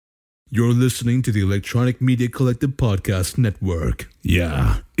You're listening to the Electronic Media Collective Podcast Network.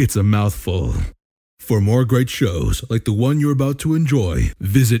 Yeah, it's a mouthful. For more great shows like the one you're about to enjoy,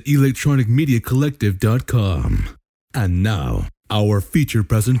 visit electronicmediacollective.com. And now, our feature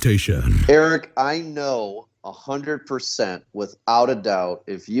presentation. Eric, I know 100% without a doubt,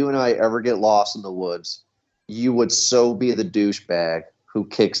 if you and I ever get lost in the woods, you would so be the douchebag who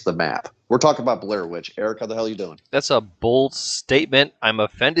kicks the map. We're talking about Blair Witch. Eric, how the hell are you doing? That's a bold statement. I'm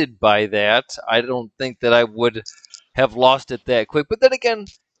offended by that. I don't think that I would have lost it that quick. But then again,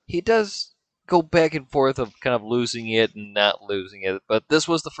 he does go back and forth of kind of losing it and not losing it. But this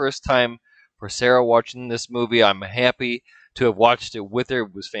was the first time for Sarah watching this movie. I'm happy to have watched it with her.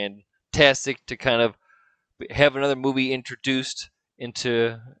 It was fantastic to kind of have another movie introduced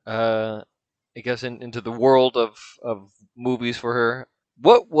into, into the world of movies for her.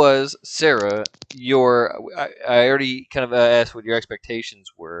 What was, Sarah, I already kind of asked what your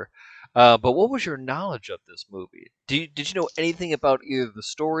expectations were, but what was your knowledge of this movie? Did you know anything about either the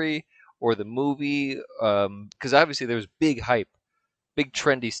story or the movie? Because obviously there was big hype, big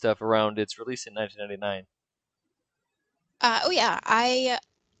trendy stuff around its release in 1999. I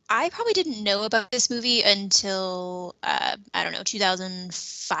probably didn't know about this movie until,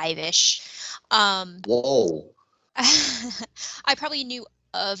 2005-ish. Whoa. I probably knew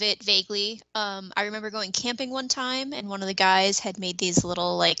of it vaguely. I remember going camping one time, and one of the guys had made these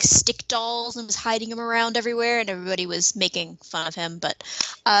little like stick dolls and was hiding them around everywhere, and everybody was making fun of him. But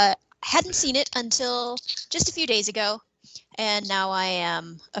hadn't seen it until just a few days ago, and now I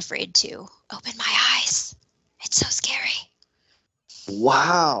am afraid to open my eyes. It's so scary.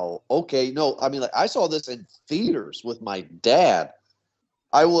 Wow. Okay. No, I mean, like, I saw this in theaters with my dad.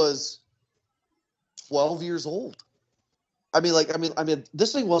 I was 12 years old. I mean,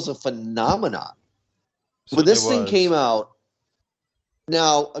 this thing was a phenomenon. When this thing came out,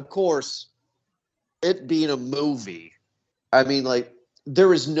 now, of course, it being a movie, I mean, like,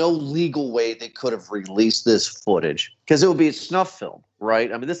 there is no legal way they could have released this footage because it would be a snuff film,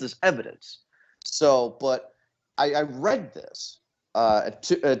 right? I mean, this is evidence. So, but I read this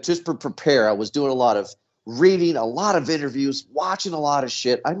just to prepare. I was doing a lot of reading, a lot of interviews, watching a lot of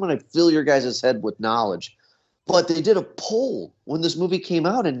shit. I'm going to fill your guys' head with knowledge. But they did a poll when this movie came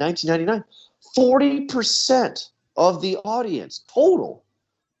out in 1999. 40% of the audience total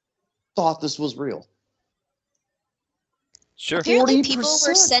thought this was real. Sure. Apparently, people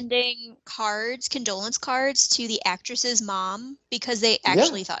were sending condolence cards to the actress's mom because they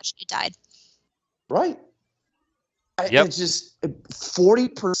actually thought she died. Right. Yep. It's just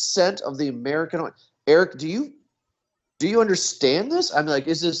 40% of the American audience. Eric, do you understand this? I mean, like,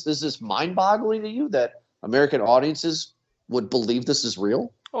 is this mind-boggling to you that American audiences would believe this is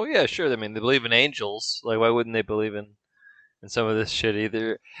real? Oh yeah, sure. I mean, they believe in angels. Like, why wouldn't they believe in some of this shit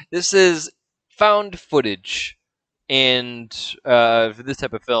either? This is found footage, and for this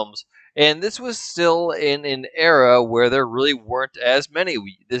type of films, and this was still in an era where there really weren't as many.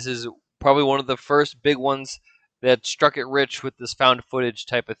 This is probably one of the first big ones that struck it rich with this found footage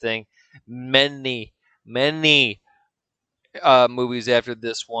type of thing. Many movies after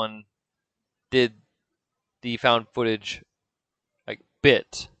this one did the found footage like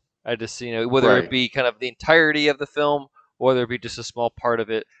bit. I just whether it be kind of the entirety of the film or whether it be just a small part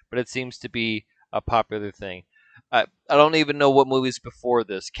of it, but it seems to be a popular thing. I don't even know what movies before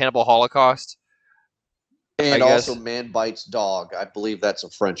this. Cannibal Holocaust, and also Man Bites Dog. I believe that's a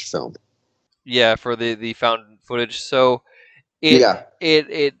French film. Yeah, for the found footage. So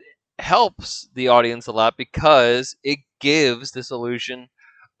it helps the audience a lot because it gives this illusion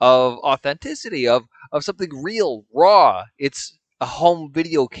of authenticity, of something real, raw. It's a home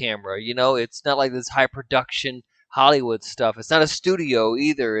video camera, it's not like this high production Hollywood stuff. It's not a studio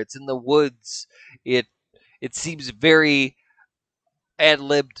either. It's in the woods. It seems very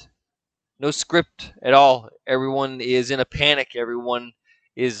ad-libbed. No script at all. Everyone is in a panic. Everyone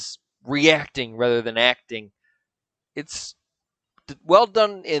is reacting rather than acting. It's well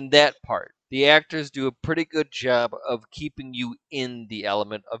done in that part. The actors do a pretty good job of keeping you in the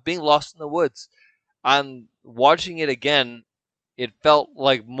element of being lost in the woods. On watching it again, it felt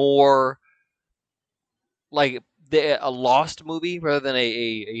like more like a lost movie rather than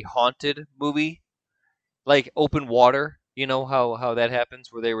a haunted movie, like Open Water. You know how that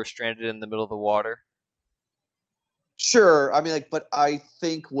happens where they were stranded in the middle of the water. Sure. I mean, like, but I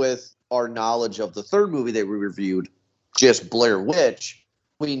think with our knowledge of the third movie that we reviewed, just Blair Witch,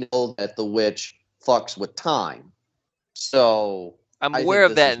 we know that the witch fucks with time. So I'm aware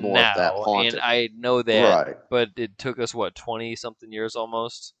of that now, and I know that, but it took us 20-something years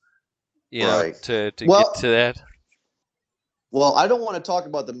almost, to get to that. Well, I don't want to talk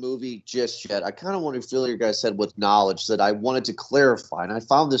about the movie just yet. I kind of want to fill your guys' head with knowledge that I wanted to clarify. And I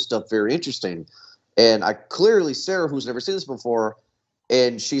found this stuff very interesting. And I clearly, Sarah, who's never seen this before,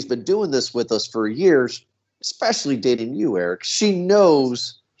 and she's been doing this with us for years, especially dating you, Eric, she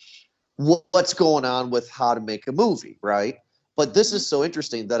knows what's going on with how to make a movie, right? But this is so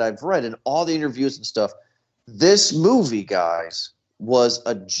interesting that I've read in all the interviews and stuff. This movie, guys, was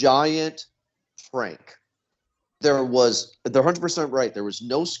a giant prank. They're 100% right. There was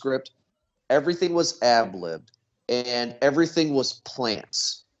no script. Everything was ad-libbed, and everything was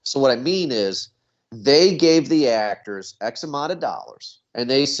plants. So what I mean is they gave the actors X amount of dollars, and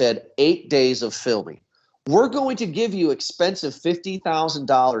they said 8 days of filming. We're going to give you expensive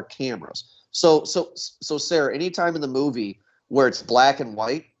 $50,000 cameras. So, Sarah, anytime in the movie where it's black and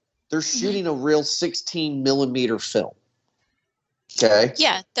white, they're shooting a real 16 millimeter film. Okay.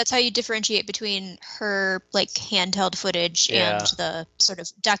 Yeah, that's how you differentiate between her like handheld footage and the sort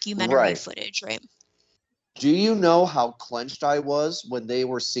of documentary footage, right? Do you know how clenched I was when they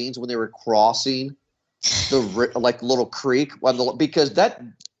were scenes when they were crossing the like little creek because that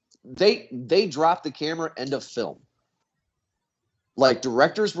they dropped the camera, end of film. Like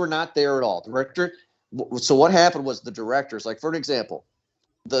directors were not there at all. So what happened was the directors, like for an example,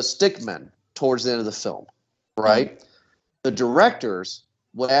 the stickmen towards the end of the film, right? Mm-hmm. The directors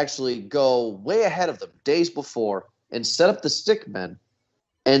would actually go way ahead of them days before and set up the stickmen.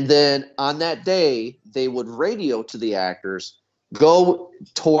 And then on that day, they would radio to the actors, go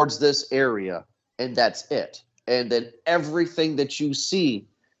towards this area, and that's it. And then everything that you see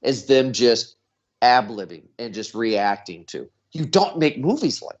is them just ad-libbing and just reacting to. You don't make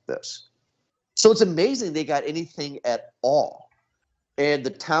movies like this. So it's amazing they got anything at all. And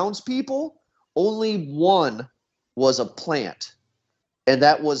the townspeople, only one was a plant, and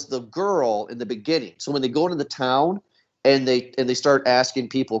that was the girl in the beginning. So when they go into the town and they start asking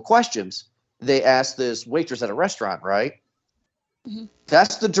people questions, they ask this waitress at a restaurant, right? Mm-hmm.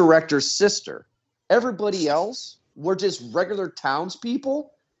 That's the director's sister. Everybody else were just regular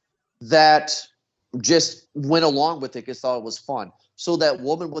townspeople that just went along with it because thought it was fun. So that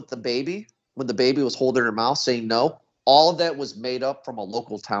woman with the baby, when the baby was holding her mouth saying no, all of that was made up from a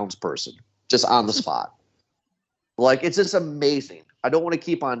local townsperson, just on the spot. Like, it's just amazing. I don't want to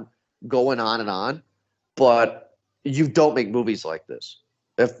keep on going on, but you don't make movies like this.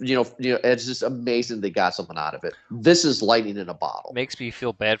 If you know, it's just amazing they got something out of it. This is lightning in a bottle. Makes me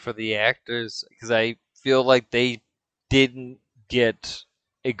feel bad for the actors because I feel like they didn't get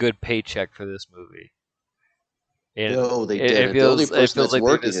a good paycheck for this movie. And no, they didn't. The only person that's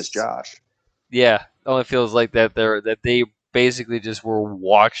working is Josh. Yeah, it only feels like that they basically just were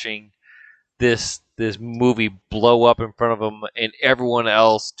watching this movie blow up in front of them, and everyone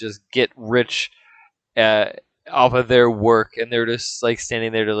else just get rich off of their work, and they're just like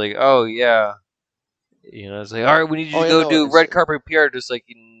standing there to like, oh yeah, it's like, all right, we need you to go do red carpet PR. Just like,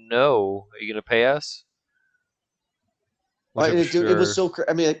 no, are you gonna pay us? It was so.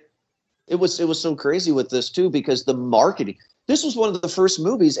 I mean, it was so crazy with this too because the marketing. This was one of the first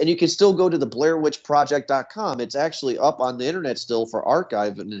movies, and you can still go to the BlairWitchProject.com. It's actually up on the internet still for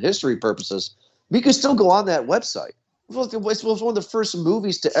archive and history purposes. You can still go on that website. It was one of the first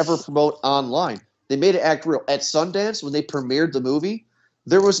movies to ever promote online. They made it act real. At Sundance, when they premiered the movie,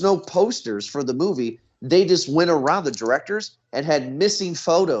 there was no posters for the movie. They just went around, the directors, and had missing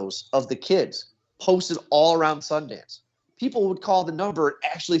photos of the kids posted all around Sundance. People would call the number and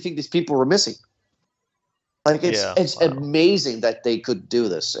actually think these people were missing. Like, it's amazing that they could do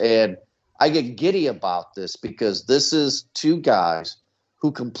this. And I get giddy about this because this is two guys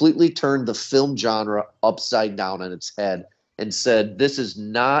who completely turned the film genre upside down on its head and said, this is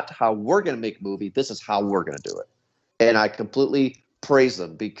not how we're going to make a movie. This is how we're going to do it. And I completely praise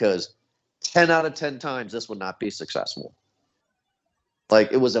them because 10 out of 10 times this would not be successful.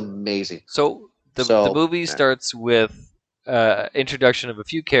 Like, it was amazing. So the movie starts with introduction of a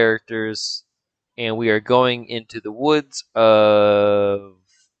few characters, and we are going into the woods of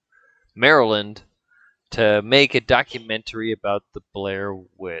Maryland to make a documentary about the Blair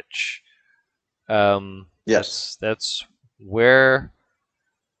Witch. Yes. That's where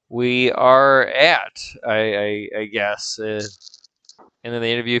we are at, I guess. And then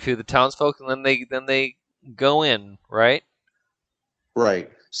they interview a few of the townsfolk, and then they go in, right? Right.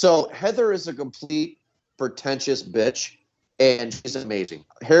 So Heather is a complete pretentious bitch, and she's amazing.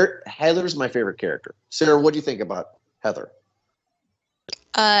 Heather's my favorite character. Sarah, what do you think about Heather?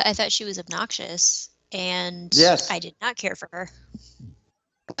 I thought she was obnoxious, and I did not care for her.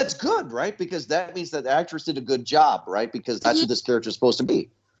 That's good, right? Because that means that the actress did a good job, right? Because that's what this character is supposed to be.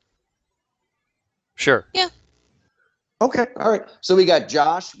 Sure. Yeah. Okay, all right. So we got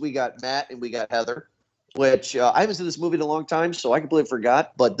Josh, we got Matt, and we got Heather, which I haven't seen this movie in a long time, so I completely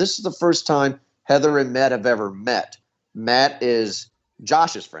forgot. But this is the first time Heather and Matt have ever met. Matt is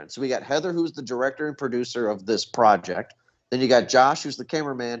Josh's friend. So we got Heather, who's the director and producer of this project. Then you got Josh, who's the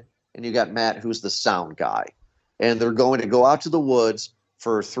cameraman, and you got Matt, who's the sound guy. And they're going to go out to the woods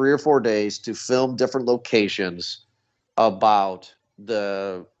for 3 or 4 days to film different locations about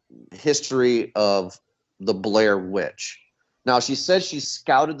the history of the Blair Witch. Now, she says she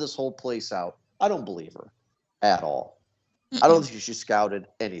scouted this whole place out. I don't believe her at all. I don't think she scouted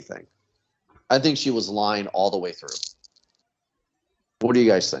anything. I think she was lying all the way through. What do you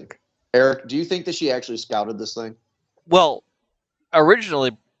guys think? Eric, do you think that she actually scouted this thing? Well,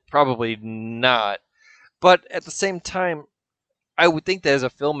 originally, probably not. But at the same time, I would think that as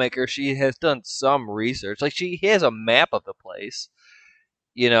a filmmaker, she has done some research. Like, she has a map of the place,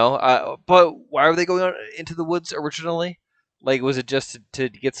 but why were they going into the woods originally? Like, was it just to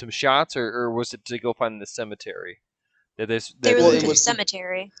get some shots, or was it to go find the cemetery? They were going to the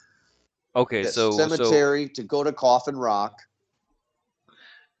cemetery. Okay, so cemetery to go to Coffin Rock.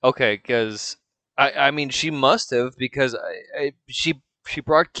 Okay, because I mean, she must have, because she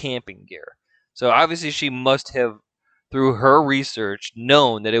brought camping gear, so obviously she must have, through her research,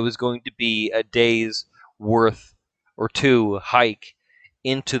 known that it was going to be a day's worth or two hike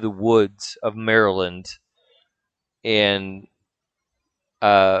into the woods of Maryland, and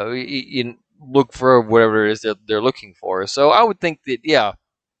look for whatever it is that they're looking for. So I would think that, yeah,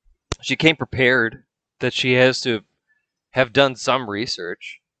 she came prepared, that she has to have done some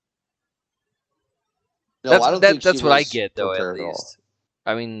research. No, I don't think that's what I get, though, at least.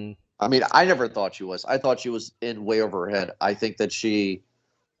 I mean, I never thought she was. I thought she was in way over her head. I think that she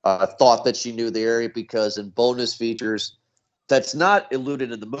thought that she knew the area because in bonus features, that's not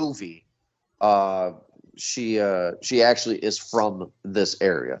alluded in the movie. She actually is from this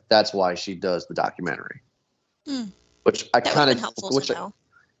area. That's why she does the documentary. Which I kind of helpful to know.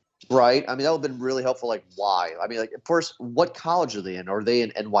 Right. I mean, that would have been really helpful. Like, why? I mean, like, of course, what college are they in? Are they in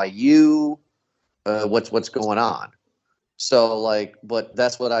NYU? What's going on? So, like, but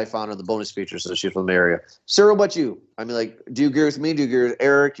that's what I found in the bonus features. So she's from the area. Cyril, what about you? I mean, like, do you agree with me? Do you agree with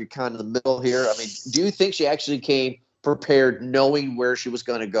Eric? You're kind of in the middle here. I mean, do you think she actually came prepared, knowing where she was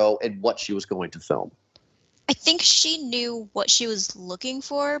going to go and what she was going to film? I think she knew what she was looking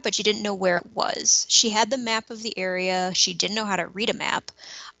for, but she didn't know where it was. She had the map of the area. She didn't know how to read a map,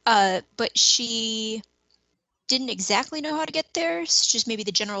 but she didn't exactly know how to get there. It's just maybe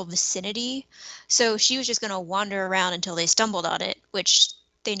the general vicinity. So she was just going to wander around until they stumbled on it, which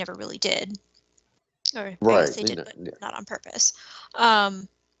they never really did. Or right. I guess they did, but not on purpose.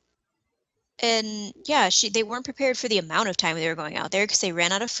 And yeah, they weren't prepared for the amount of time they were going out there because they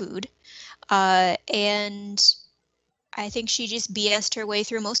ran out of food. And I think she just BS'd her way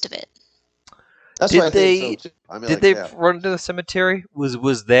through most of it. That's what I think so too. I mean, did they run into the cemetery?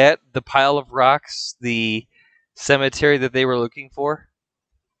 Was that the pile of rocks the cemetery that they were looking for?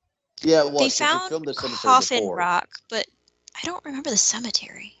 Yeah, well, they found Coffin Rock, but I don't remember the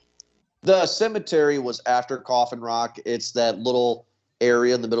cemetery. The cemetery was after Coffin Rock. It's that little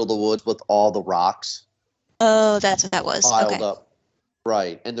area in the middle of the woods with all the rocks. Oh, that's what that was. Piled up.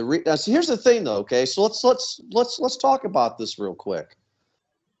 Right, and now, so here's the thing, though. Okay, so let's talk about this real quick.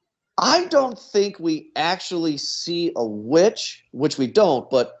 I don't think we actually see a witch, which we don't,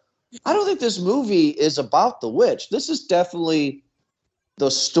 but I don't think this movie is about the witch. This is definitely the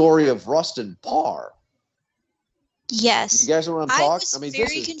story of Rustin Parr. Yes. You guys know what I'm talking? I was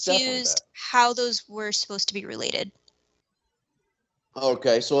very confused how those were supposed to be related.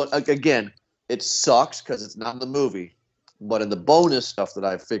 Okay, so again, it sucks because it's not in the movie. But in the bonus stuff that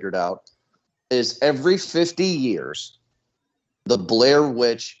I've figured out is every 50 years, the Blair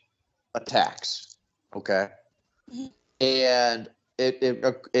Witch attacks. Okay. Mm-hmm.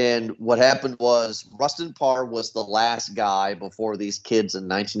 And what happened was Rustin Parr was the last guy before these kids in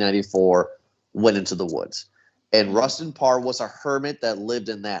 1994 went into the woods. And Rustin Parr was a hermit that lived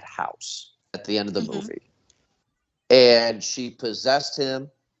in that house at the end of the movie. And she possessed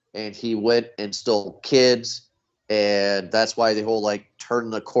him, and he went and stole kids. And that's why the whole, like, turn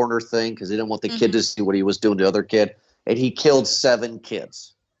the corner thing, because he didn't want the kid to see what he was doing to the other kid. And he killed 7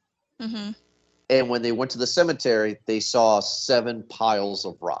 kids. Mm-hmm. And when they went to the cemetery, they saw 7 piles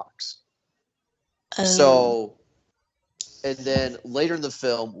of rocks. Oh. So, and then later in the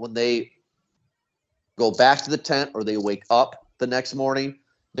film, when they go back to the tent or they wake up the next morning,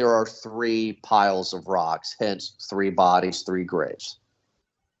 there are 3 piles of rocks, hence 3 bodies, 3 graves.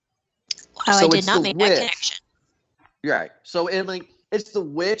 Wow, so I did not make that connection. Right. So, and like, it's the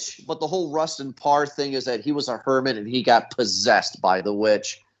witch, but the whole Rustin Parr thing is that he was a hermit and he got possessed by the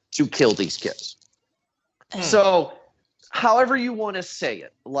witch to kill these kids. So, however you want to say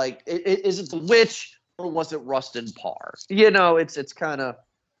it, like, is it the witch or was it Rustin Parr? It's kind of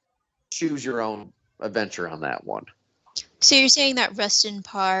choose your own adventure on that one. So you're saying that Rustin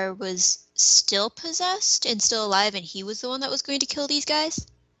Parr was still possessed and still alive, and he was the one that was going to kill these guys,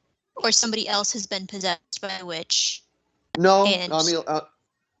 or somebody else has been possessed by a witch? No,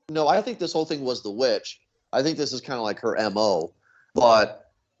 no. I think this whole thing was the witch. I think this is kind of like her MO,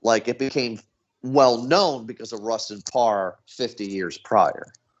 but like it became well known because of Rustin Parr 50 years prior.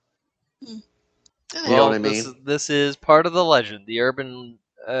 You know what I mean? This is part of the legend, the urban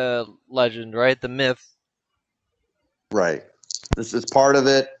legend, right? The myth. Right. This is part of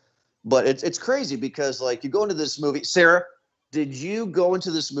it, but it's crazy because like you go into this movie, Sarah. Did you go into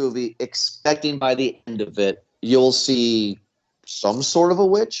this movie expecting by the end of it you'll see some sort of a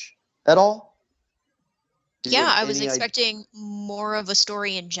witch at all? Yeah, I was expecting more of a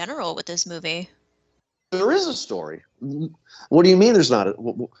story in general with this movie. There is a story. What do you mean there's not?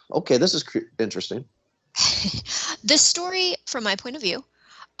 Okay, this is interesting. This story, from my point of view,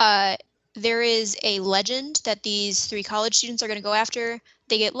 there is a legend that these 3 college students are going to go after.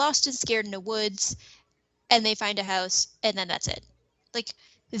 They get lost and scared in the woods, and they find a house, and then that's it. Like,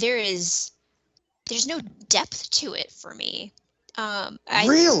 there's no depth to it for me. I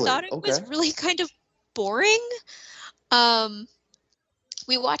thought it was really kind of boring.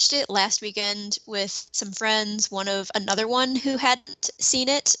 We watched it last weekend with some friends, another one who hadn't seen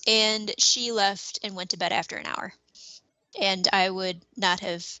it, and she left and went to bed after an hour. And I would not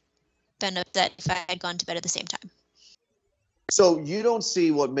have been upset if I had gone to bed at the same time. So you don't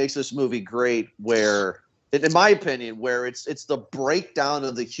see what makes this movie great, where, in my opinion, where it's the breakdown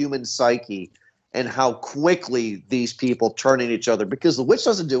of the human psyche and how quickly these people turn on each other, because the witch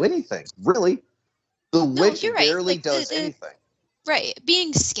doesn't do anything, really. The witch barely does anything. Right.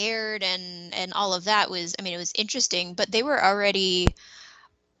 Being scared and all of that was, it was interesting, but they were already,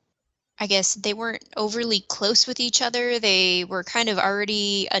 I guess, they weren't overly close with each other. They were kind of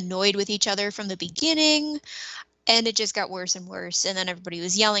already annoyed with each other from the beginning, and it just got worse and worse. And then everybody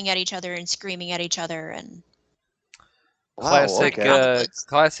was yelling at each other and screaming at each other. And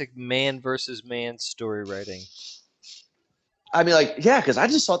classic man versus man story writing. Because I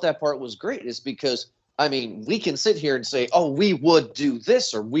just thought that part was great. It's because, we can sit here and say, oh, we would do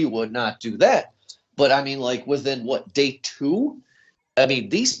this or we would not do that. But within day 2?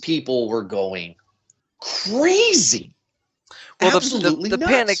 These people were going crazy. Well, the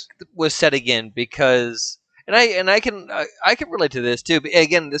panic was set again because, and I can relate to this too. But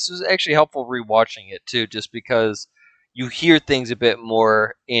again, this was actually helpful rewatching it too, just because you hear things a bit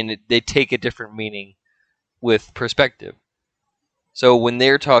more and they take a different meaning with perspective. So when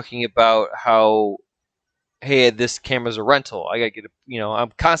they're talking about how, hey, this camera's a rental, I gotta get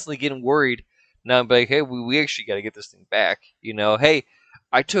I'm constantly getting worried. Now I'm like, hey, we actually got to get this thing back. Hey,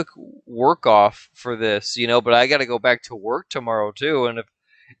 I took work off for this, but I got to go back to work tomorrow too. And if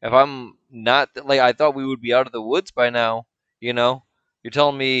I'm not, I thought we would be out of the woods by now, you're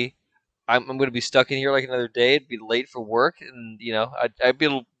telling me I'm going to be stuck in here another day, it'd be late for work. And, I'd be a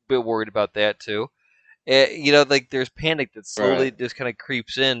little bit worried about that too. There's panic that slowly just kind of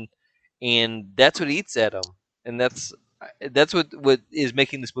creeps in, and that's what eats at them. And that's what is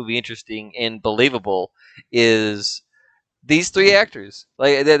making this movie interesting and believable is these 3 actors.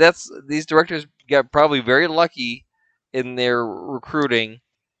 These directors got probably very lucky in their recruiting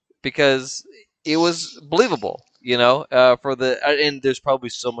because it was believable, and there's probably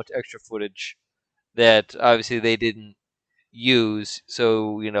so much extra footage that obviously they didn't use,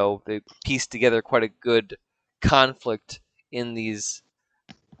 so they pieced together quite a good conflict in these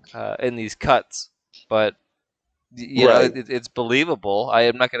cuts, but it's believable. I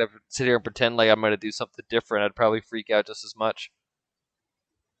am not going to sit here and pretend like I'm going to do something different. I'd probably freak out just as much.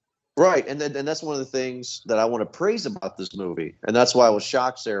 Right, and that's one of the things that I want to praise about this movie, and that's why I was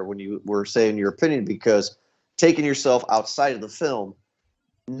shocked, Sarah, when you were saying your opinion, because taking yourself outside of the film,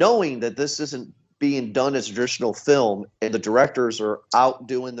 knowing that this isn't being done as a traditional film, and the directors are out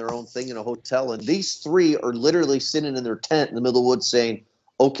doing their own thing in a hotel, and these 3 are literally sitting in their tent in the middle of the woods saying,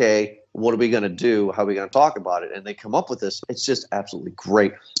 okay, what are we going to do? How are we going to talk about it? And they come up with this. It's just absolutely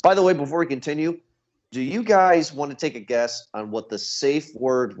great. By the way, before we continue, do you guys want to take a guess on what the safe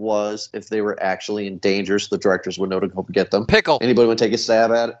word was if they were actually in danger so the directors would know to go get them? Pickle. Anybody want to take a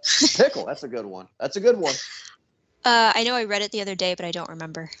stab at it? Pickle. That's a good one. That's a good one. I know I read it the other day, but I don't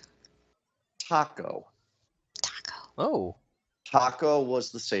remember. Taco. Oh. Taco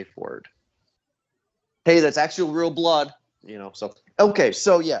was the safe word. Hey, that's actual real blood. So okay,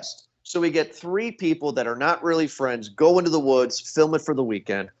 so yes. So we get 3 people that are not really friends go into the woods, film it for the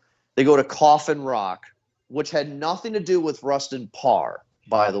weekend. They go to Coffin Rock, which had nothing to do with Rustin Parr,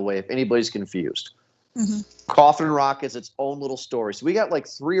 by the way, if anybody's confused. Mm-hmm. Coffin Rock is its own little story. So we got like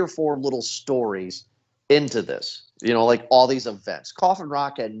 3 or 4 little stories into this, like all these events. Coffin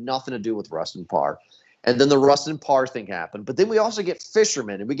Rock had nothing to do with Rustin Parr. And then the Rustin Parr thing happened. But then we also get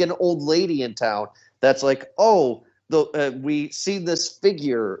fishermen, and we get an old lady in town that's like, oh, we see this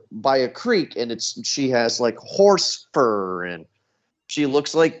figure by a creek, and she has like horse fur, and she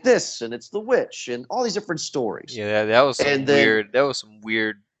looks like this, and it's the witch, and all these different stories. Yeah, that was weird. That was some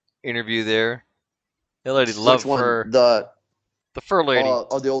weird interview there. That lady loved fur. The fur lady.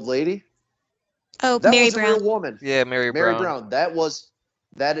 The old lady. Oh, that Mary was Brown. A real woman. Yeah, Mary Brown.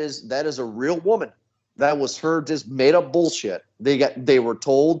 That is a real woman. That was her just made up bullshit. They were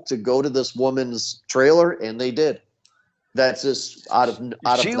told to go to this woman's trailer, and they did. That's just out of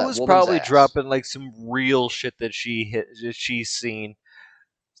she that was woman's probably ass. dropping like some real shit that she's seen.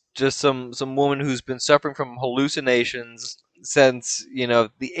 Just some woman who's been suffering from hallucinations since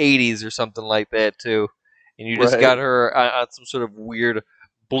the 80s or something like that too, and you just got her on some sort of weird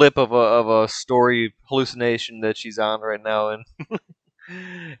blip of a story hallucination that she's on right now, and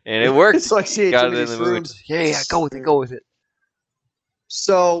and it worked. It's like she got it in the mood. Yeah, go with it.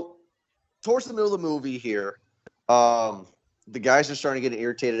 So, towards the middle of the movie here, the guys are starting to get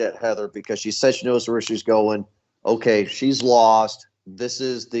irritated at Heather because she says she knows where she's going. Okay, she's lost. This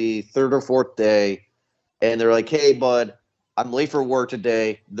is the 3rd or 4th day, and they're like, hey, bud, I'm late for work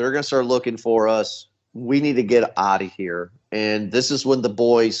today. They're going to start looking for us. We need to get out of here. And this is when the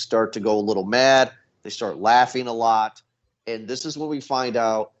boys start to go a little mad. They start laughing a lot. And this is when we find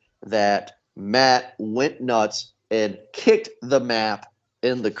out that Matt went nuts and kicked the map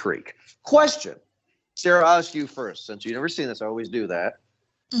in the creek. Question. Sarah, I'll ask you first. Since you've never seen this, I always do that.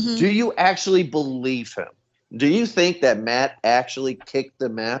 Mm-hmm. Do you actually believe him? Do you think that Matt actually kicked the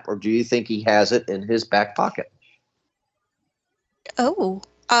map, or do you think he has it in his back pocket? Oh,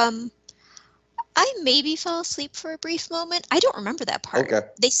 I maybe fell asleep for a brief moment. I don't remember that part. Okay.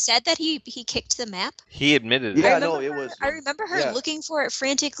 They said that he kicked the map. He admitted it. Yeah, I remember her looking for it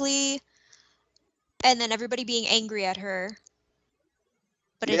frantically, and then everybody being angry at her.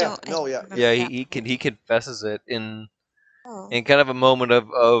 But I don't. Yeah, he confesses it in kind of a moment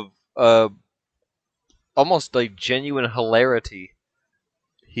of almost like genuine hilarity.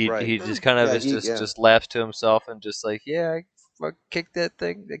 He just kind of just laughs to himself and just like, I kicked that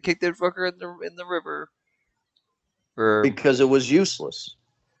thing. I kicked that fucker in the river. Because it was useless.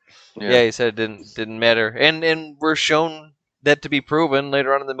 Yeah, he said it didn't matter, and we're shown that to be proven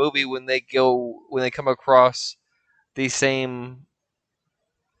later on in the movie when they come across the same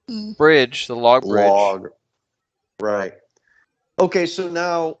bridge, the log bridge. Right. Okay, so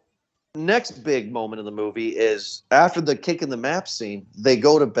now next big moment of the movie is after the kick in the map scene, they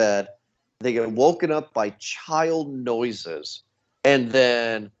go to bed, they get woken up by child noises, and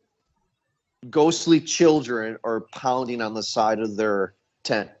then ghostly children are pounding on the side of their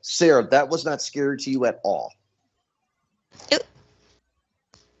tent. Sarah, that was not scary to you at all?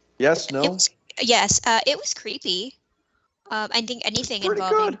 Yes, no? Yes, it was creepy. I think anything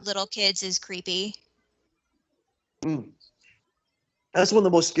involving little kids is creepy. That's one of the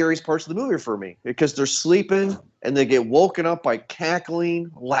most scariest parts of the movie for me, because they're sleeping and they get woken up by cackling,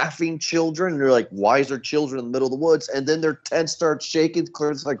 laughing children. And they're like, why is there children in the middle of the woods? And then their tent starts shaking.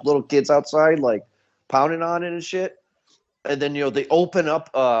 There's like little kids outside, like pounding on it and shit. And then, they open up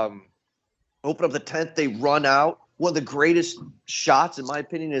the tent. They run out. One of the greatest shots, in my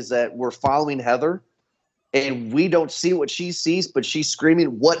opinion, is that we're following Heather and we don't see what she sees, but she's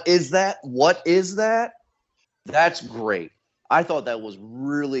screaming, what is that? What is that? That's great. I thought that was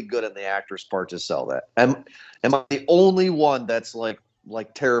really good on the actor's part to sell that. Am I the only one that's like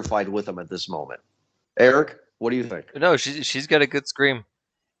terrified with him at this moment? Eric, what do you think? No, she's got a good scream,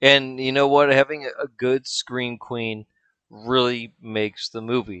 and you know what? Having a good scream queen really makes the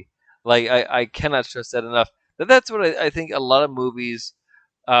movie. Like I cannot stress that enough. That's what I think. A lot of movies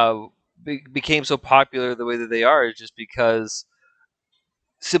became so popular the way that they are is just because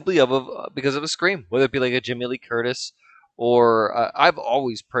because of a scream, whether it be like a Jamie Lee Curtis. Or I've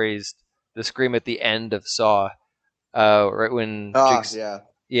always praised the scream at the end of Saw, right when that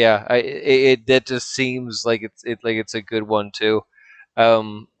just seems like it's a good one too.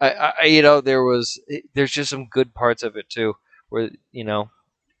 There's just some good parts of it too, where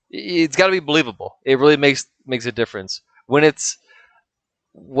it's got to be believable. It really makes a difference when it's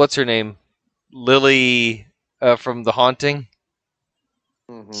what's her name, Lily from The Haunting,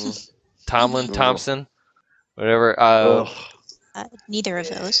 Thompson. Whatever. Neither of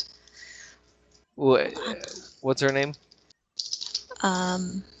those. What's her name?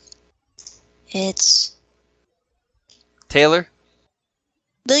 It's Taylor.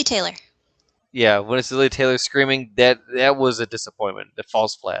 Lili Taylor. Yeah, when it's Lili Taylor screaming, that was a disappointment. It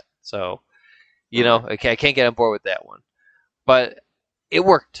falls flat. So, I can't get on board with that one. But it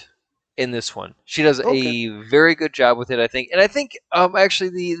worked in this one. She does a very good job with it, I think. And I think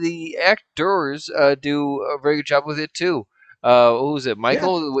actually the actors do a very good job with it too. Who was it?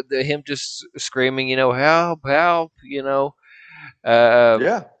 Michael? Yeah. With him just screaming, help, help, yeah.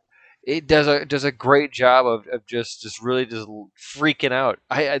 It does a great job of just really just freaking out.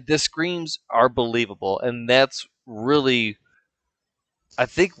 The screams are believable, and that's really, I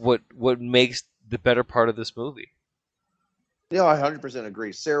think, what makes the better part of this movie. Yeah, I 100%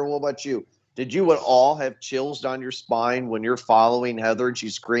 agree. Sarah, what about you? Did you at all have chills down your spine when you're following Heather and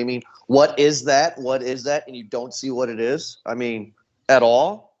she's screaming, "What is that? What is that?" and you don't see what it is? I mean, at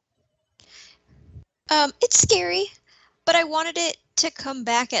all? It's scary, but I wanted it to come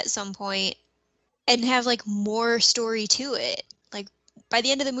back at some point and have like more story to it. Like by the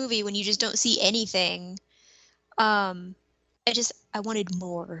end of the movie, when you just don't see anything, I wanted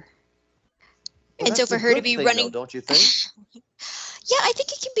more. Well, and so for her to be running, though, don't you think? Yeah, I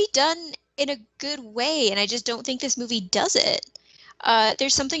think it can be done in a good way, and I just don't think this movie does it.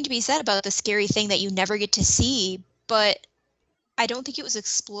 There's something to be said about the scary thing that you never get to see, but I don't think it was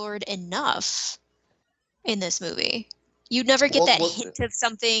explored enough in this movie. You never get that hint of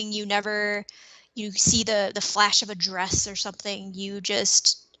something. You see the flash of a dress or something. You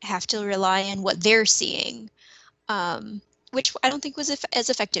just have to rely on what they're seeing, which I don't think was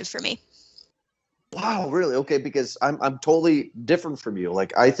as effective for me. Wow, really? Okay, because I'm totally different from you.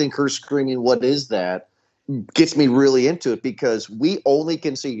 Like, I think her screaming, "What is that?" gets me really into it, because we only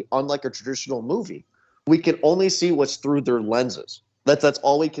can see, unlike a traditional movie, we can only see what's through their lenses. That's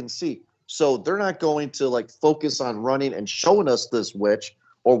all we can see. So they're not going to like focus on running and showing us this witch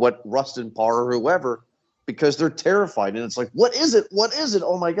or what Rustin Parr or whoever, because they're terrified. And it's like, what is it? What is it?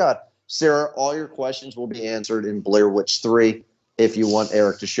 Oh my God. Sarah, all your questions will be answered in Blair Witch 3. If you want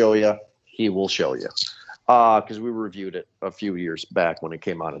Eric to show you, he will show you. Because we reviewed it a few years back when it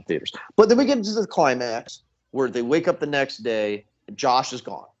came out in theaters. But then we get into the climax where they wake up the next day and Josh is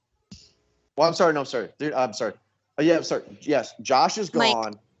gone. Well, I'm sorry. I'm sorry. Oh, yeah, I'm sorry. Yes, Josh is gone.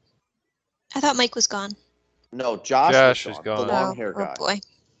 Mike. I thought Mike was gone. No, Josh is gone. The long hair guy. Oh boy.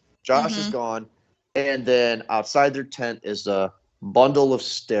 Josh is gone. And then outside their tent is a bundle of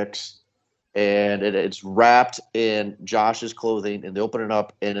sticks. And it's wrapped in Josh's clothing. And they open it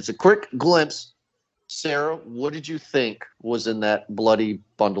up. And it's a quick glimpse. Sarah, what did you think was in that bloody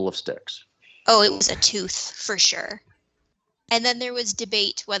bundle of sticks? Oh, it was a tooth for sure. And then there was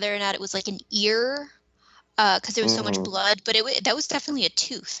debate whether or not it was like an ear, because there was so much blood. But that was definitely a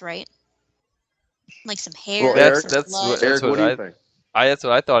tooth, right? Like some hair. Well, Eric, that's what do you think? That's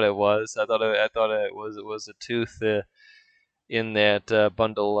what I thought it was. I thought it was a tooth in that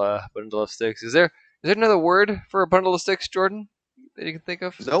bundle of sticks. Is there another word for a bundle of sticks, Jordan, that you can think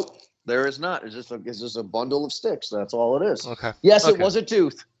of? Nope, there is not. It's just a bundle of sticks. That's all it is. Okay. Yes, it was a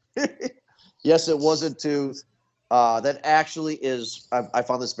tooth. Yes, it was a tooth. That actually is. I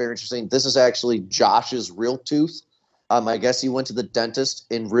found this very interesting. This is actually Josh's real tooth. I guess he went to the dentist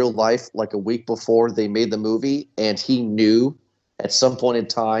in real life like a week before they made the movie, and he knew at some point in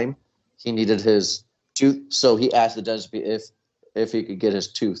time he needed his tooth. So he asked the dentist if he could get his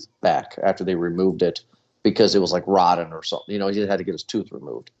tooth back after they removed it, because it was like rotten or something. He had to get his tooth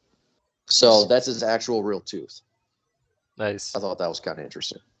removed. So that's his actual real tooth. Nice. I thought that was kind of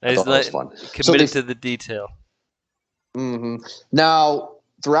interesting. I thought that was fun. Committed to the detail. Mm-hmm. Now,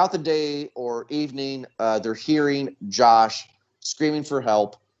 throughout the day or evening, they're hearing Josh screaming for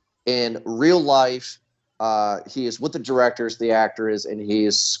help. In real life, he is with the directors, the actor is, and he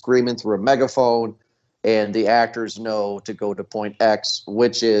is screaming through a megaphone, and the actors know to go to point X,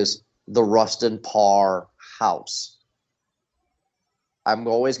 which is the Rustin Parr house. I'm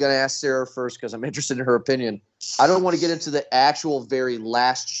always going to ask Sarah first because I'm interested in her opinion. I don't want to get into the actual very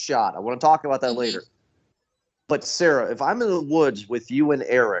last shot. I want to talk about that later. But Sarah, if I'm in the woods with you and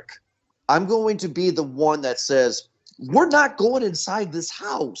Eric, I'm going to be the one that says, we're not going inside this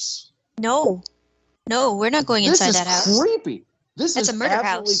house. No, we're not going inside that house. This is creepy. That's a murder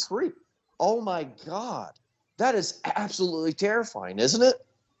house. Creepy. Oh my God. That is absolutely terrifying, isn't it?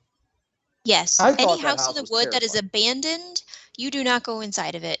 Yes. Any house in the wood that is abandoned, you do not go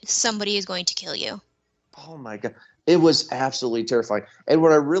inside of it. Somebody is going to kill you. Oh my God. It was absolutely terrifying. And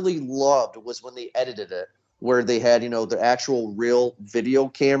what I really loved was when they edited it, where they had, the actual real video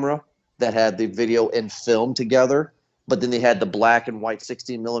camera that had the video and film together, but then they had the black and white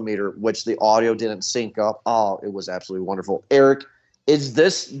 16 millimeter, which the audio didn't sync up. Oh, it was absolutely wonderful. Eric, is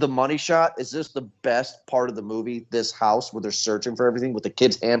this the money shot? Is this the best part of the movie, this house where they're searching for everything with the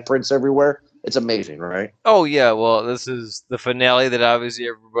kids' handprints everywhere? It's amazing, right? Oh, yeah. Well, this is the finale that obviously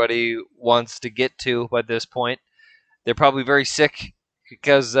everybody wants to get to by this point. They're probably very sick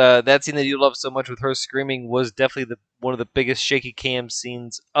because that scene that you love so much with her screaming was definitely one of the biggest shaky cam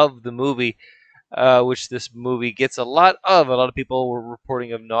scenes of the movie, which this movie gets a lot of. A lot of people were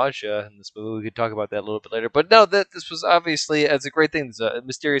reporting of nausea in this movie. We could talk about that a little bit later. But no, this was obviously, it's a great thing. There's a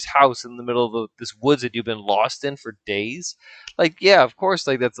mysterious house in the middle of this woods that you've been lost in for days. Like, yeah, of course,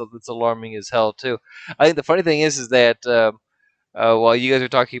 like that's alarming as hell too. I think the funny thing is that while you guys are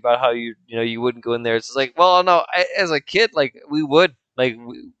talking about how you wouldn't go in there, it's just like, well, no, as a kid, like we would, like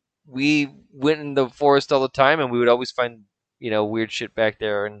we went in the forest all the time, and we would always find weird shit back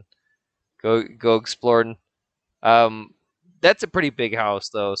there and go exploring. That's a pretty big house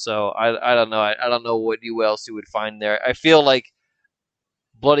though, so I don't know. I don't know what else you would find there. I feel like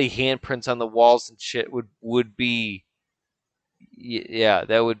bloody handprints on the walls and shit would be. Yeah,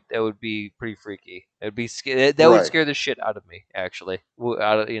 that would be pretty freaky. It'd be that would scare the shit out of me, actually.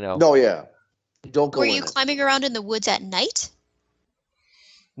 No, yeah. Don't go. Were you climbing around in the woods at night?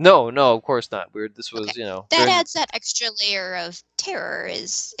 No, of course not. This was, that adds that extra layer of terror.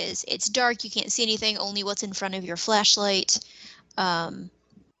 Is it's dark, you can't see anything, only what's in front of your flashlight. And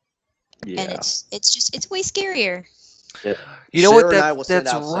it's way scarier. Yeah. You know what?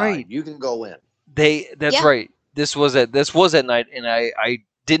 That's right. You can go in. That's right. This was at night, and I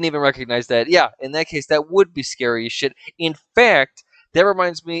didn't even recognize that. Yeah, in that case, that would be scary as shit. In fact, that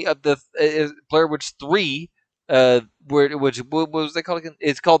reminds me of the Blair Witch 3. What was that called again?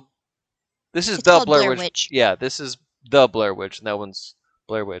 It's called. This is the Blair Witch. Yeah, this is the Blair Witch, and that one's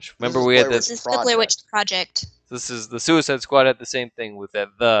Blair Witch. Remember, we had this. This is the Blair Witch Project. This is the Suicide Squad had the same thing with that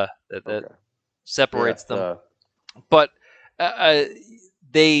separates them. But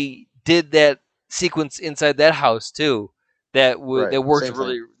they did that sequence inside that house too that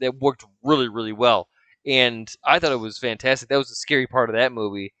worked really, really well, and I thought it was fantastic. That was the scary part of that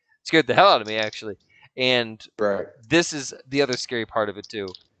movie. It scared the hell out of me, actually. And this is the other scary part of it too,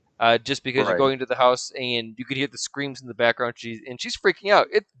 just because you're going into the house and you could hear the screams in the background. She's freaking out.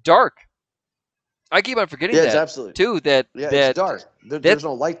 It's dark. I keep on forgetting that. It's absolutely too. It's dark. There's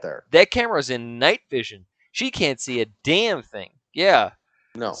no light there. That camera's in night vision. She can't see a damn thing. Yeah.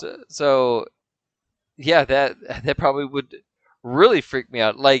 No. So yeah, that probably would really freak me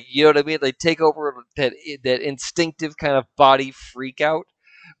out. Like, you know what I mean? Like, take over that instinctive kind of body freak out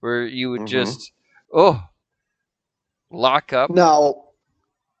where you would just lock up. Now,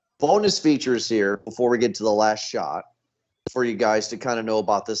 bonus features here before we get to the last shot for you guys to kind of know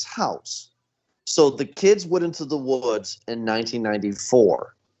about this house. So the kids went into the woods in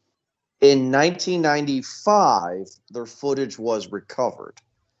 1994. In 1995, their footage was recovered.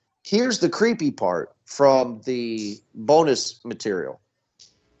 Here's the creepy part from the bonus material.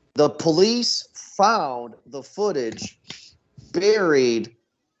 The police found the footage buried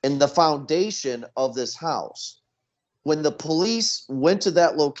in the foundation of this house. When the police went to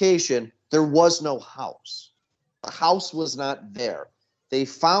that location, there was no house. The house was not there. They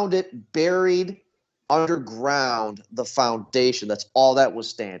found it buried underground, the foundation. That's all that was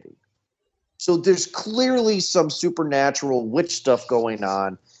standing. So there's clearly some supernatural witch stuff going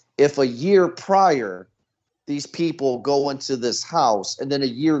on. If a year prior, these people go into this house, and then a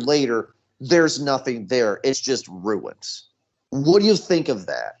year later, there's nothing there. It's just ruins. What do you think of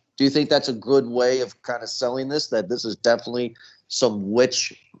that? Do you think that's a good way of kind of selling this, that this is definitely some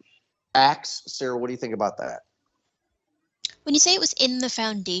witch acts? Sarah, what do you think about that? When you say it was in the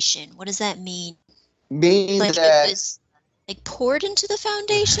foundation, what does that mean? Like that it was like poured into the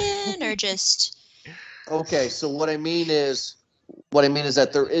foundation, or just? Okay, so what I mean is that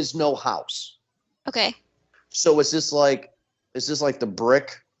there is no house. Okay. So is this like the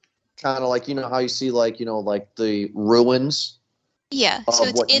brick, kind of like, how you see like the ruins? Yeah. Of so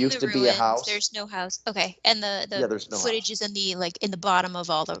it's what in used the to ruins. be a house. There's no house. Okay, and the there's no footage house. is in the bottom of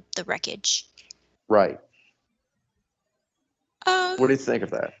all the wreckage. Right. What do you think of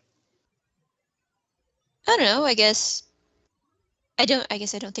that? I don't know. I guess I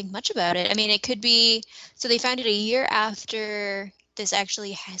don't think much about it. I mean, it could be. So they found it a year after this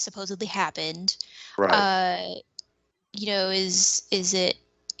actually supposedly happened. Right. Is it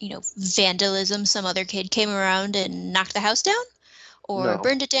vandalism? Some other kid came around and knocked the house down, or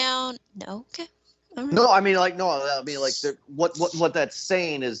burned it down? No. Okay. No, I mean like what that's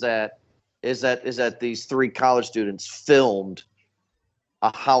saying is that these three college students filmed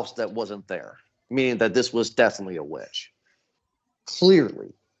a house that wasn't there, meaning that this was definitely a witch.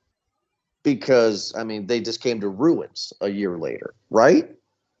 Clearly. Because, I mean, they just came to ruins a year later, right?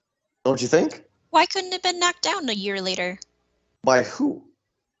 Don't you think? Why couldn't it have been knocked down a year later? By who?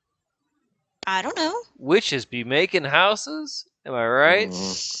 I don't know. Witches be making houses? Am I right?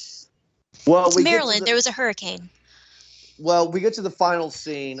 Well, it's Maryland. There was a hurricane. Well, we get to the final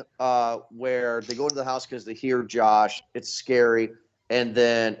scene where they go into the house because they hear Josh. It's scary. And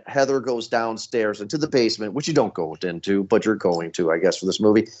then Heather goes downstairs into the basement, which you don't go into, but you're going to, I guess, for this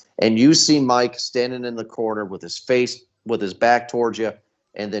movie. And you see Mike standing in the corner with his back towards you.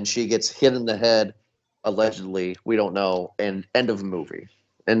 And then she gets hit in the head, allegedly. We don't know. And end of movie.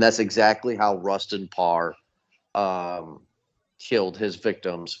 And that's exactly how Rustin Parr killed his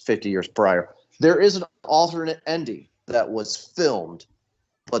victims 50 years prior. There is an alternate ending that was filmed,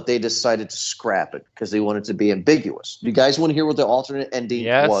 but they decided to scrap it because they wanted to be ambiguous. You guys want to hear what the alternate ending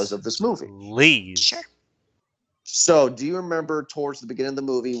was of this movie? Please. Sure. So, do you remember towards the beginning of the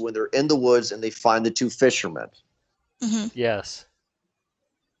movie when they're in the woods and they find the two fishermen? Mm-hmm. Yes.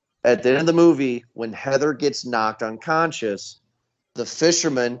 At the end of the movie, when Heather gets knocked unconscious, the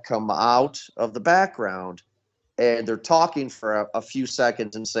fishermen come out of the background and they're talking for a few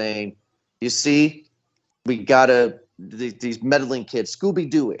seconds and saying, you see, we gotta, these meddling kids,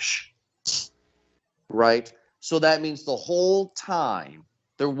 Scooby-Doo-ish, right? So that means the whole time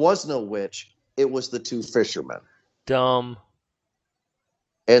there was no witch, it was the two fishermen. Dumb.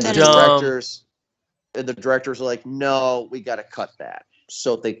 And the directors are like, no, we gotta cut that.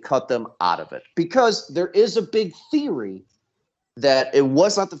 So they cut them out of it. Because there is a big theory that it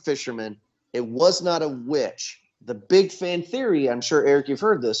was not the fisherman, it was not a witch. The big fan theory, I'm sure, Eric, you've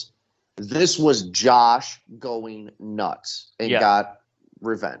heard this was Josh going nuts and got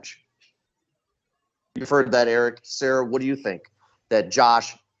revenge. You've heard that, Eric. Sarah, what do you think? That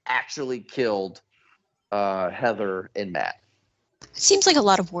Josh actually killed Heather and Matt? It seems like a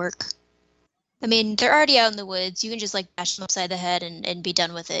lot of work. I mean, they're already out in the woods. You can just bash them upside the head and be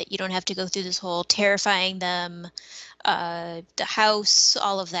done with it. You don't have to go through this whole terrifying them, the house,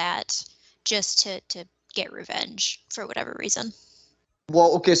 all of that, just to get revenge for whatever reason.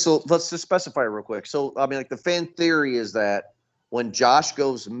 Well, okay, so let's just specify real quick. So, I mean, the fan theory is that when Josh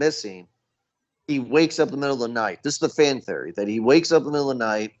goes missing, he wakes up in the middle of the night. This is the fan theory, that he wakes up in the middle of the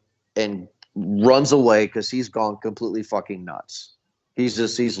night and runs away because he's gone completely fucking nuts.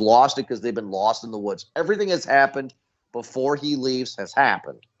 He's lost it because they've been lost in the woods. Everything has happened before he leaves has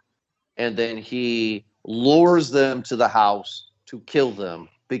happened. And then he lures them to the house to kill them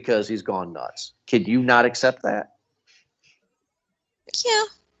because he's gone nuts. Can you not accept that? Yeah,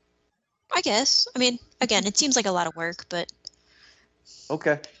 I guess. I mean, again, it seems like a lot of work, but...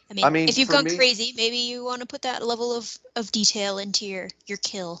 Okay. I mean if you've gone crazy, maybe you want to put that level of detail into your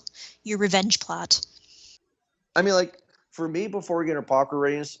kill, your revenge plot. I mean, for me, before we get into Parker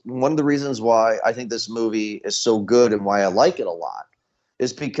ratings, one of the reasons why I think this movie is so good and why I like it a lot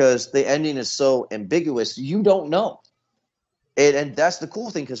is because the ending is so ambiguous. You don't know. And that's the cool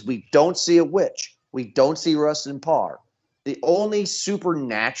thing, because we don't see a witch. We don't see Rustin Parr. The only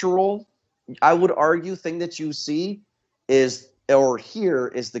supernatural, I would argue, thing that you see is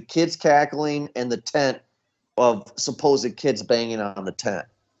the kids cackling and the tent of supposed kids banging on the tent.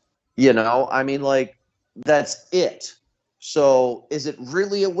 You know, I mean, that's it. So is it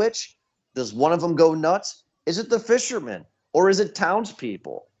really a witch? Does one of them go nuts? Is it the fishermen or is it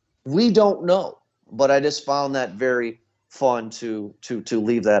townspeople? We don't know, but I just found that very fun to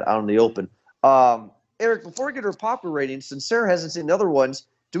leave that out in the open. Eric, before we get her popular rating, since Sarah hasn't seen the other ones,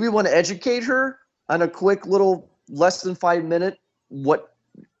 do we want to educate her on a quick little less than 5 minute what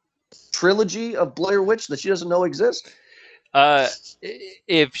trilogy of Blair Witch that she doesn't know exists?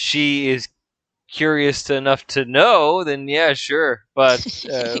 If she is curious enough to know, then yeah, sure. But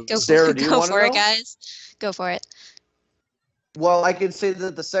Sarah, do you want to know? Go for it, guys. Go for it. Well, I can say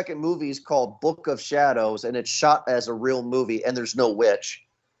that the second movie is called Book of Shadows, and it's shot as a real movie, and there's no witch.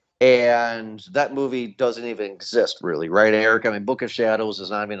 And that movie doesn't even exist, really, right, Eric? I mean, Book of Shadows is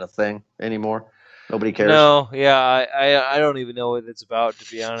not even a thing anymore. Nobody cares. No, yeah, I don't even know what it's about,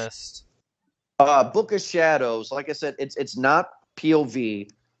 to be honest. Book of Shadows, like I said, it's not POV,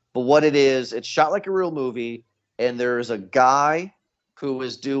 but what it is, it's shot like a real movie, and there's a guy who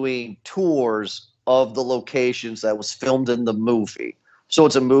is doing tours of the locations that was filmed in the movie. So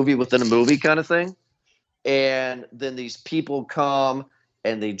it's a movie within a movie kind of thing. And then these people come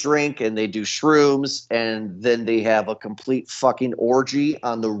and they drink and they do shrooms, and then they have a complete fucking orgy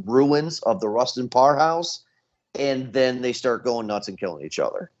on the ruins of the Rustin Parr house, and then they start going nuts and killing each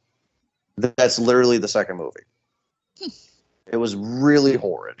other. That's literally the second movie. It was really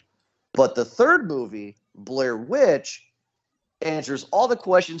horrid. But the third movie, Blair Witch, answers all the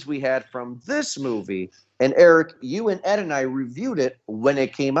questions we had from this movie. And Eric, you and Ed and I reviewed it when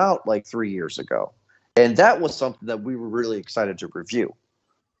it came out like 3 years ago. And that was something that we were really excited to review.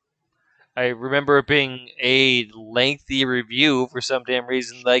 I remember it being a lengthy review for some damn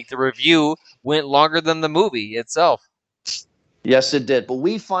reason. Like, the review went longer than the movie itself. Yes, it did. But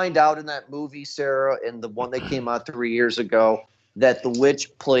we find out in that movie, Sarah, and the one that came out 3 years ago, that the witch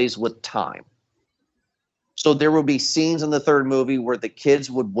plays with time. So there will be scenes in the third movie where the kids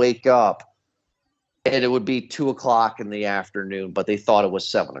would wake up and it would be 2:00 in the afternoon, but they thought it was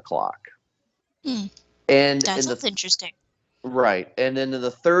 7:00. And that sounds interesting. Right. And then in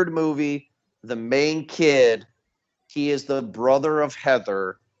the third movie, the main kid, he is the brother of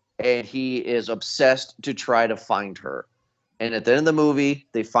Heather, and he is obsessed to try to find her. And at the end of the movie,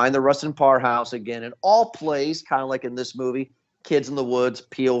 they find the Rustin Parr house again. And all plays, kind of like in this movie, kids in the woods,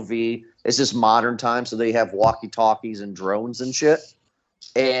 POV. It's just modern time, so they have walkie-talkies and drones and shit.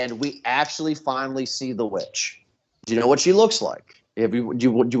 And we actually finally see the witch. Do you know what she looks like? Do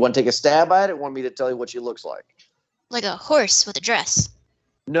you want to take a stab at it, or want me to tell you what she looks like? Like a horse with a dress.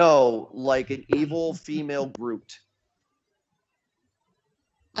 No, like an evil female Groot.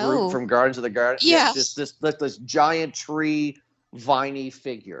 Groot from Guardians of the Garden. Yeah. It's just this giant tree, viney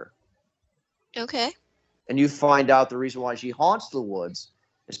figure. Okay. And you find out the reason why she haunts the woods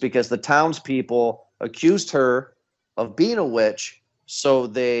is because the townspeople accused her of being a witch, so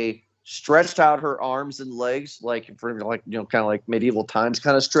they stretched out her arms and legs like kind of like medieval times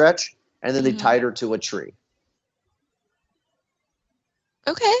kind of stretch, and then they tied her to a tree.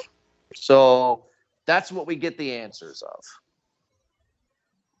 Okay. So that's what we get the answers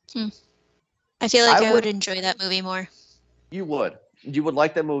of. I feel like I would enjoy that movie more. You would. You would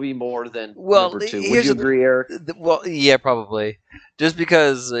like that movie more than number 2. Would you agree, Eric? Well, yeah, probably. Just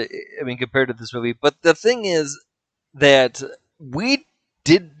because, I mean, compared to this movie. But the thing is that we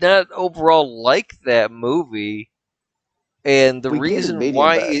did not overall like that movie. And the reason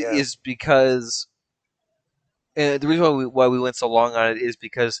why is because... the reason why we went so long on it is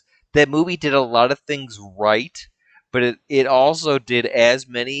because that movie did a lot of things right, but it also did as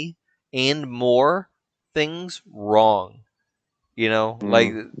many and more things wrong. You know,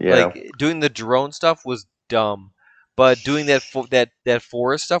 like doing the drone stuff was dumb, but doing that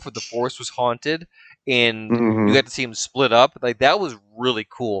forest stuff where the forest was haunted and you got to see them split up, like that was really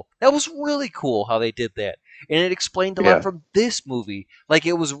cool. That was really cool how they did that, and it explained a lot from this movie. Like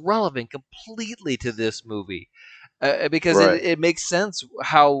it was relevant completely to this movie because it makes sense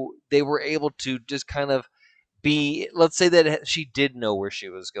how they were able to just kind of be. Let's say that she did know where she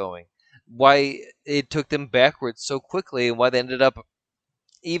was going. Why it took them backwards so quickly, and why they ended up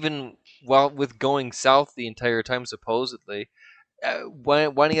even with going south the entire time, supposedly,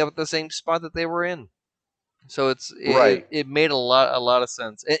 winding up at the same spot that they were in. So it made a lot of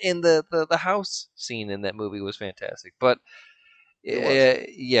sense. And the house scene in that movie was fantastic. But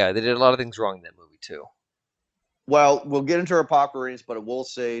yeah, they did a lot of things wrong in that movie too. Well, we'll get into our pop ratings, but I will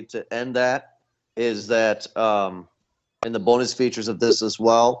say to end that is that in the bonus features of this as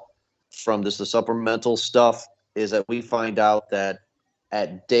well, from the supplemental stuff, is that we find out that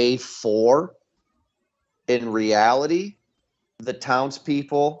at day 4, in reality, the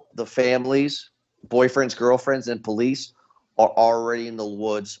townspeople, the families, boyfriends, girlfriends, and police are already in the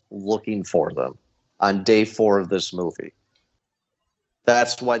woods looking for them on day 4 of this movie.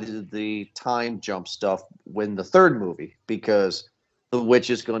 That's why the time jump stuff win the third movie, because the witch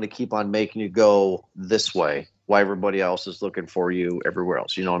is going to keep on making you go this way while everybody else is looking for you everywhere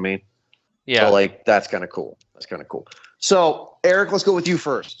else. You know what I mean? Yeah. So, that's kind of cool. So, Eric, let's go with you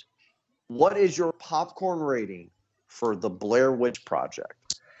first. What is your popcorn rating for the Blair Witch Project?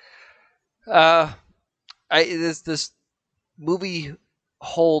 This movie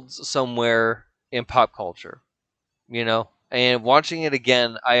holds somewhere in pop culture, you know. And watching it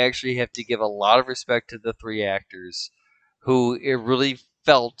again, I actually have to give a lot of respect to the 3 actors, who it really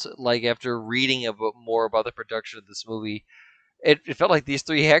felt like after reading more about the production of this movie, it felt like these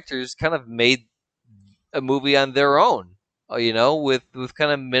 3 actors kind of made a movie on their own, you know, with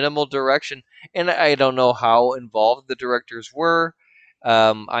kind of minimal direction. And I don't know how involved the directors were.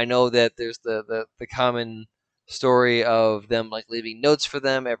 I know that there's the common story of them like leaving notes for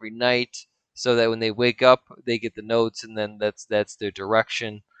them every night, so that when they wake up, they get the notes, and then that's their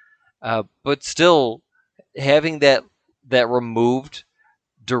direction. But still, having that removed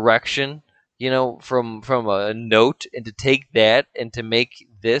direction, you know, from a note, and to take that and to make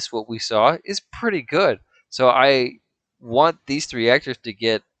this what we saw is pretty good. So I want these 3 actors to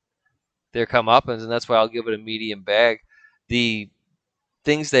get their comeuppance, and that's why I'll give it a medium bag. the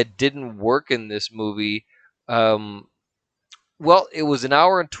things that didn't work in this movie, well, it was an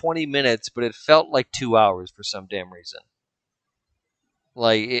hour and 20 minutes, but it felt like 2 hours for some damn reason.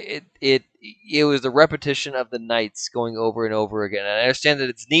 Like it was the repetition of the nights going over and over again. And I understand that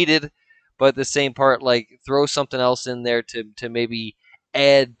it's needed, but at the same part, like throw something else in there to maybe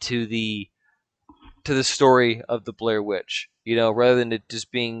add to the story of the Blair Witch. Rather than it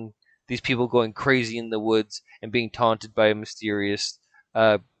just being these people going crazy in the woods and being taunted by a mysterious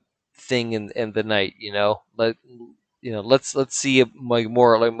thing in the night. Let's see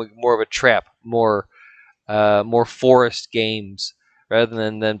more of a trap, more forest games rather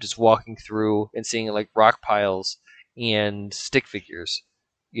than them just walking through and seeing like rock piles and stick figures.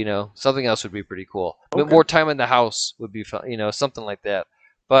 Something else would be pretty cool. Okay. More time in the house would be fun. Something like that.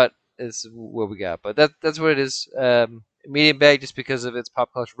 But it's what we got. But that's what it is. Medium bag just because of its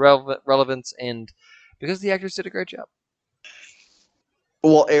pop culture relevance and because the actors did a great job.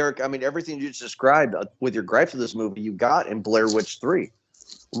 Well, Eric, I mean, everything you just described with your gripes of this movie, you got in Blair Witch 3.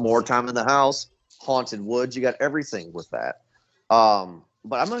 More time in the house, haunted woods, you got everything with that. But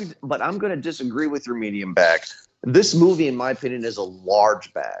I'm going to disagree with your medium bag. This movie, in my opinion, is a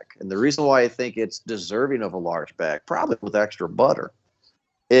large bag. And the reason why I think it's deserving of a large bag, probably with extra butter,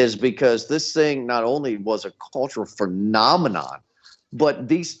 is because this thing not only was a cultural phenomenon, but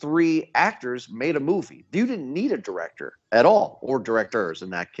these 3 actors made a movie. You didn't need a director at all, or directors in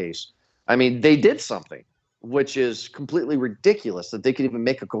that case. I mean, they did something, which is completely ridiculous that they could even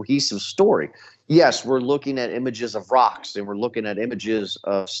make a cohesive story. Yes, we're looking at images of rocks and we're looking at images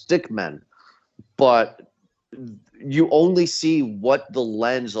of stickmen, but you only see what the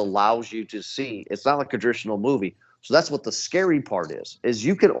lens allows you to see. It's not like a traditional movie. So that's what the scary part is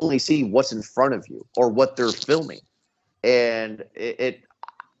you can only see what's in front of you or what they're filming. And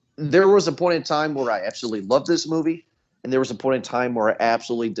there was a point in time where I absolutely loved this movie, and there was a point in time where I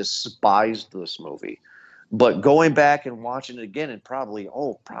absolutely despised this movie. But going back and watching it again, and probably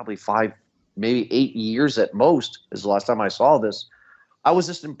 5, maybe 8 years at most is the last time I saw this, I was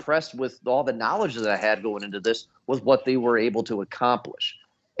just impressed with all the knowledge that I had going into this, with what they were able to accomplish.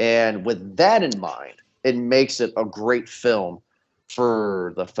 And with that in mind, it makes it a great film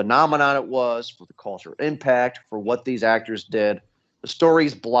for the phenomenon it was, for the cultural impact, for what these actors did. The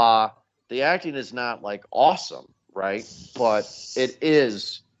story's blah. The acting is not like awesome, right? But it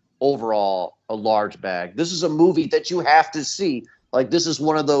is overall a large bag. This is a movie that you have to see. Like, this is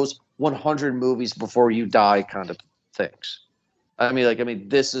one of those 100 movies before you die kind of things. I mean,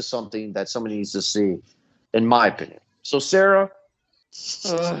 this is something that somebody needs to see, in my opinion. So, Sarah,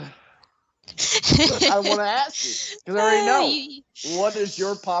 I want to ask you, because I already know. What is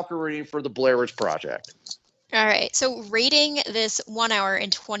your popcorn rating for the Blair Witch Project? All right. So rating this 1 hour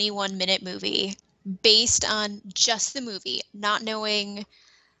and 21 minute movie based on just the movie, not knowing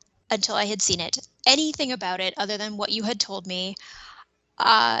until I had seen it anything about it other than what you had told me,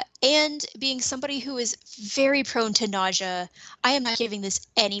 and being somebody who is very prone to nausea, I am not giving this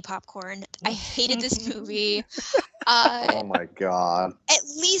any popcorn. I hated this movie. Oh my God. At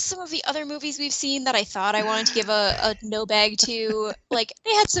least some of the other movies we've seen that I thought I wanted to give a no bag to, like,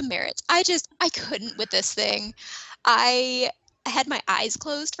 they had some merits. I couldn't with this thing. I had my eyes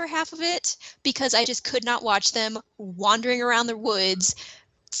closed for half of it because I just could not watch them wandering around the woods,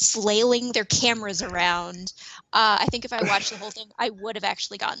 flailing their cameras around. I think if I watched the whole thing, I would have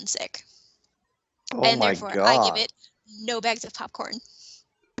actually gotten sick. Oh and my therefore, God. I give it no bags of popcorn.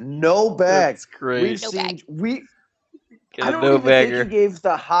 No bags. That's great. I don't even think you gave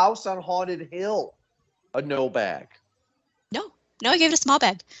The House on Haunted Hill a no bag. No, I gave it a small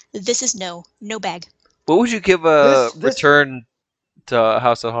bag. This is no bag. What would you give a return to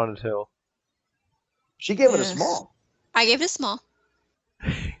House on Haunted Hill? She gave it a small. I gave it a small.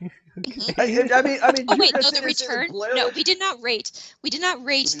 Mm-hmm. I mean. Oh wait, no, the return. No, we did not rate. We did not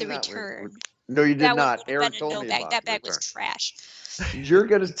rate the return. No, you did not. Eric told me about that bag was trash. You're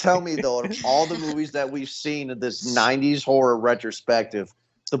going to tell me, though, of all the movies that we've seen in this 90s horror retrospective,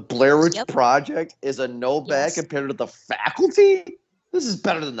 the Blair Witch Project is a no bag compared to The Faculty? This is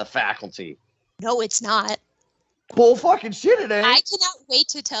better than The Faculty. No, it's not. Bull fucking shit, it ain't. I cannot wait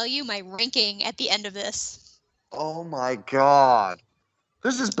to tell you my ranking at the end of this. Oh, my God.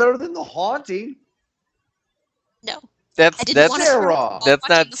 This is better than The Haunting. No. That's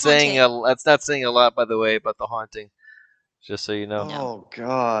not saying a lot, by the way, about The Haunting. Just so you know. Oh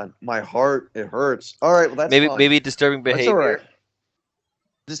God, my heart, it hurts. All right, well that's maybe Disturbing Behavior. That's all right.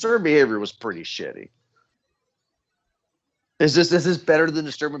 Disturbing Behavior was pretty shitty. Is this better than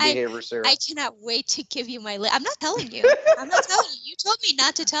Disturbing Behavior, Sarah? I cannot wait to give you my list. I'm not telling you. You told me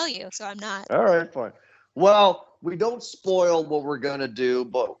not to tell you, so I'm not. All right, fine. Well, we don't spoil what we're going to do,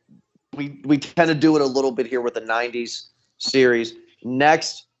 but we tend to do it a little bit here with the 90s series.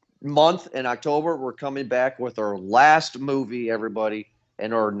 Next month in October, we're coming back with our last movie, everybody,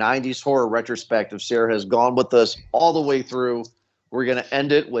 and our 90s horror retrospective. Sarah has gone with us all the way through. We're going to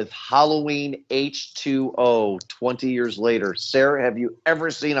end it with Halloween H2O 20 years later. Sarah, have you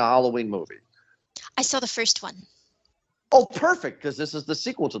ever seen a Halloween movie? I saw the first one. Oh, perfect, because this is the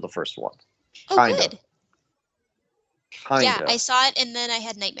sequel to the first one. Oh, Kinda. good. Yeah, I saw it and then I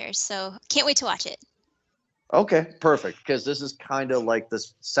had nightmares, so can't wait to watch it. Okay, perfect, because this is kind of like the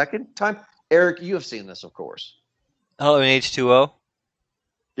second time. Eric, you have seen this, of course. Halloween H2O?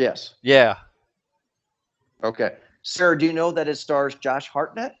 Yes. Yeah. Okay. Sarah, do you know that it stars Josh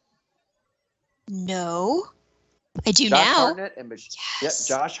Hartnett? No. I do Josh now. Hartnett and Yes.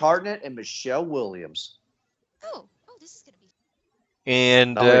 Josh Hartnett and Michelle Williams. Oh, this is gonna be.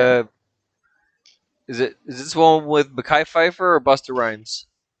 And yeah. is this one with Mekhi Phifer or Busta Rhymes?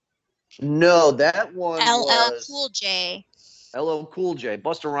 No, that one LL was Cool J. LL Cool J.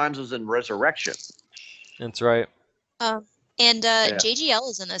 Busta Rhymes was in Resurrection. That's right. And JGL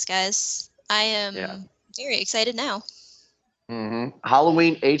is in this, guys. I am very excited now. Mm-hmm.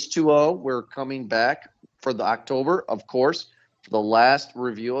 Halloween H2O, we're coming back for the October, of course, for the last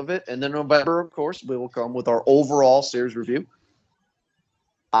review of it. And then November, of course, we will come with our overall series review.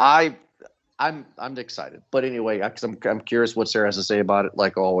 I'm excited. But anyway, because I'm curious what Sarah has to say about it,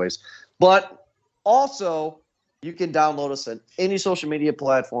 like always. But also, you can download us on any social media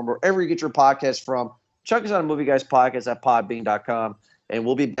platform, wherever you get your podcast from. Check us out on Movie Guys Podcast at podbean.com. And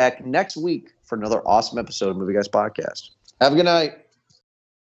we'll be back next week for another awesome episode of Movie Guys Podcast. Have a good night.